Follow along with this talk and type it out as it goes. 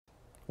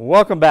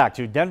Welcome back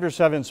to Denver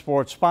 7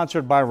 Sports,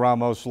 sponsored by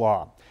Ramos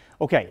Law.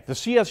 Okay, the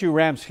CSU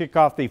Rams kick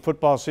off the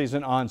football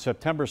season on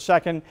September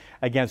 2nd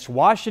against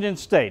Washington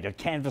State at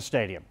Canvas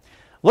Stadium.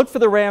 Look for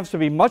the Rams to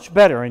be much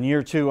better in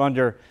year 2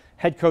 under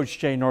head coach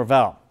Jay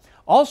Norvell.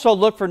 Also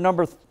look for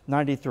number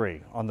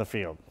 93 on the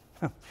field.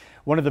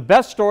 One of the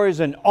best stories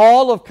in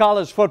all of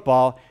college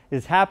football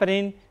is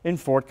happening in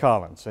Fort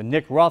Collins, and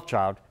Nick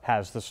Rothschild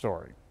has the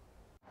story.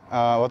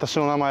 私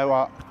の名前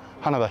は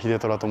花田秀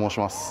虎と申し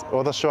ます。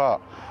私は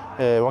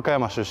和歌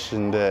山出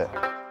身で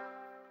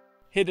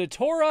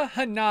Hidetora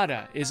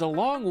Hanada is a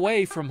long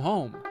way from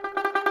home.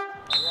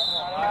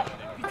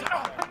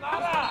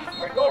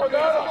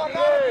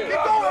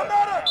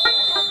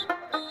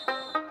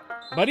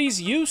 But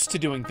he's used to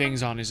doing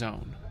things on his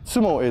own.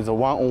 Sumo is a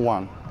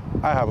one-on-one.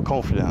 I have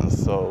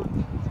confidence, so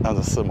as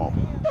a sumo.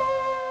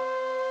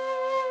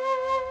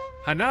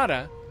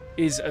 Hanada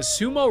is a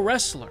sumo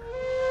wrestler.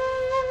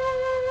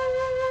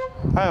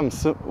 I am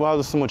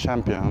world sumo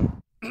champion.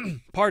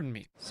 Pardon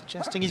me.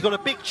 Suggesting he's got a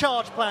big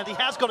charge planned. He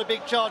has got a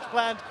big charge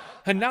planned.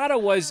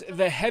 Hanada was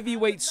the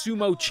heavyweight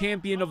sumo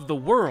champion of the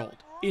world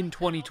in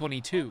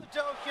 2022.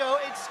 Tokyo,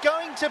 it's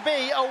going to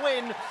be a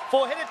win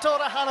for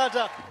Hidetora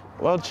Hanada.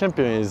 World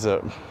champion is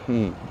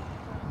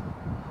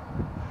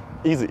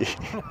easy,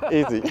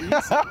 easy.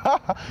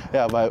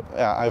 Yeah, but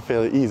yeah, I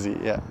feel easy.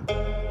 Yeah.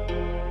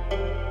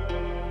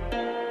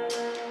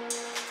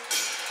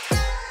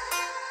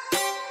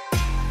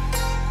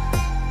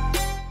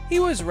 He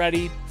was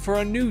ready for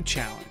a new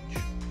challenge.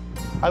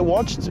 I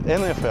watched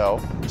NFL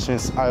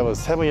since I was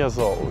 7 years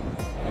old.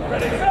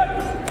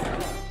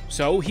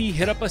 So he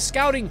hit up a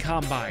scouting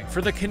combine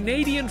for the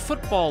Canadian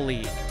Football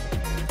League.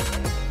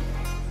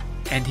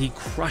 And he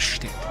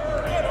crushed it.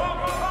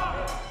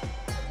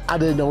 I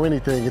didn't know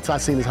anything until I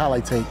seen his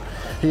highlight tape.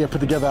 He had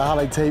put together a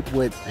highlight tape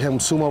with him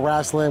sumo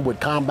wrestling, with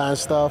combine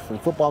stuff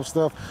and football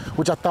stuff,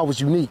 which I thought was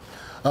unique.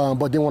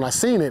 But then when I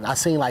seen it, I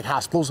seen like how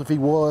explosive he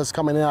was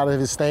coming in out of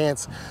his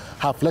stance,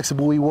 how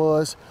flexible he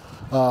was,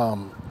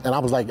 and I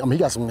was like, I mean,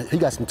 he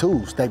got some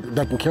tools that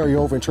can carry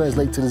over and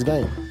translate to this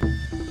game.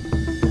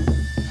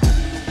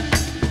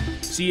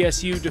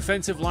 CSU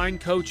defensive line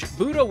coach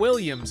Buddha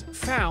Williams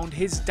found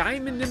his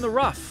diamond in the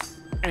rough,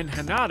 and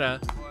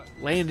Hanada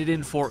landed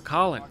in Fort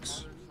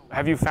Collins.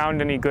 Have you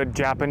found any good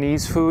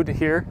Japanese food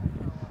here?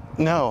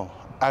 No,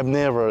 I've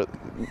never.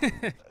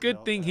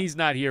 Good thing he's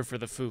not here for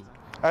the food.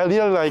 I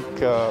really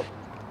like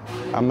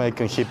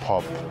American hip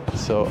hop,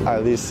 so I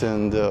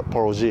listen to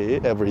Polo G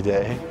every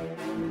day.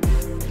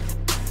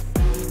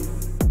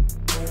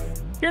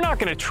 You're not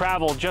going to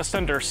travel just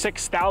under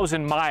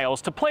 6,000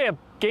 miles to play a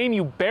game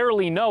you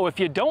barely know if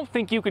you don't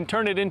think you can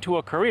turn it into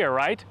a career,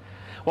 right?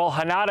 Well,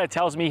 Hanada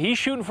tells me he's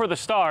shooting for the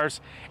stars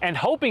and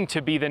hoping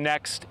to be the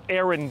next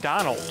Aaron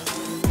Donald.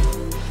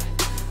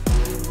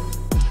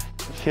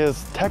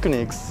 His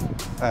techniques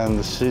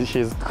and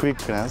his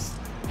quickness,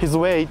 his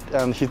weight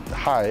and his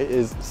height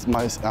is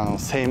my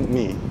same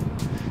me.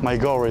 My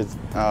goal is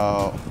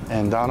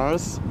Aaron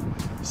Donald's,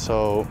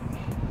 so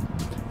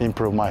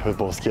improve my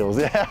football skills.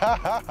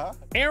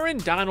 Aaron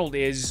Donald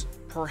is,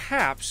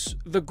 perhaps,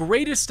 the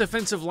greatest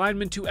defensive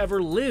lineman to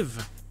ever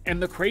live. And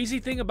the crazy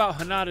thing about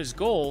Hanada's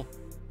goal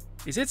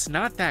is it's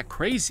not that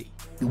crazy.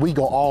 We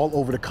go all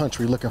over the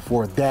country looking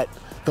for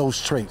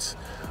those traits,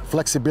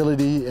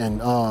 flexibility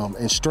and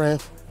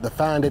strength. The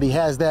find that he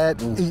has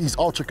that, and he's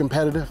ultra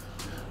competitive.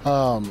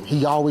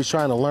 He always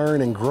trying to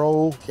learn and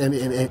grow,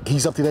 and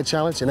he's up to that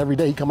challenge. And every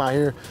day he come out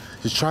here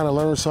just trying to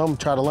learn something,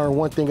 try to learn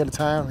one thing at a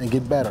time and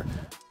get better.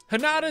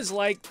 Hanada's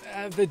like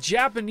the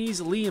Japanese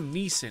Liam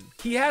Neeson.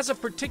 He has a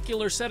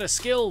particular set of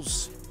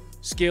skills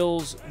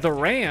the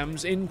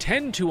Rams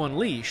intend to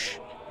unleash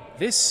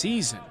this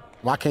season.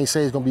 Well, I can't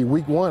say it's going to be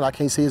week 1. I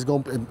can't say it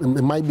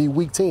might be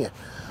week 10.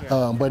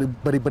 Yeah. But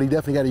he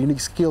definitely got a unique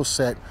skill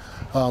set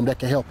that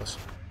can help us.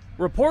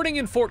 Reporting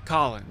in Fort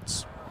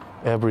Collins.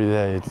 Every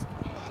day it's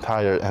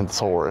tired and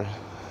sore.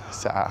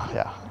 So,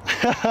 yeah.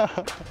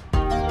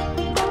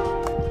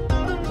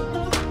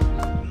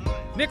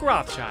 Nick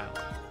Rothschild,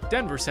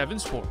 Denver 7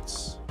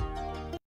 Sports.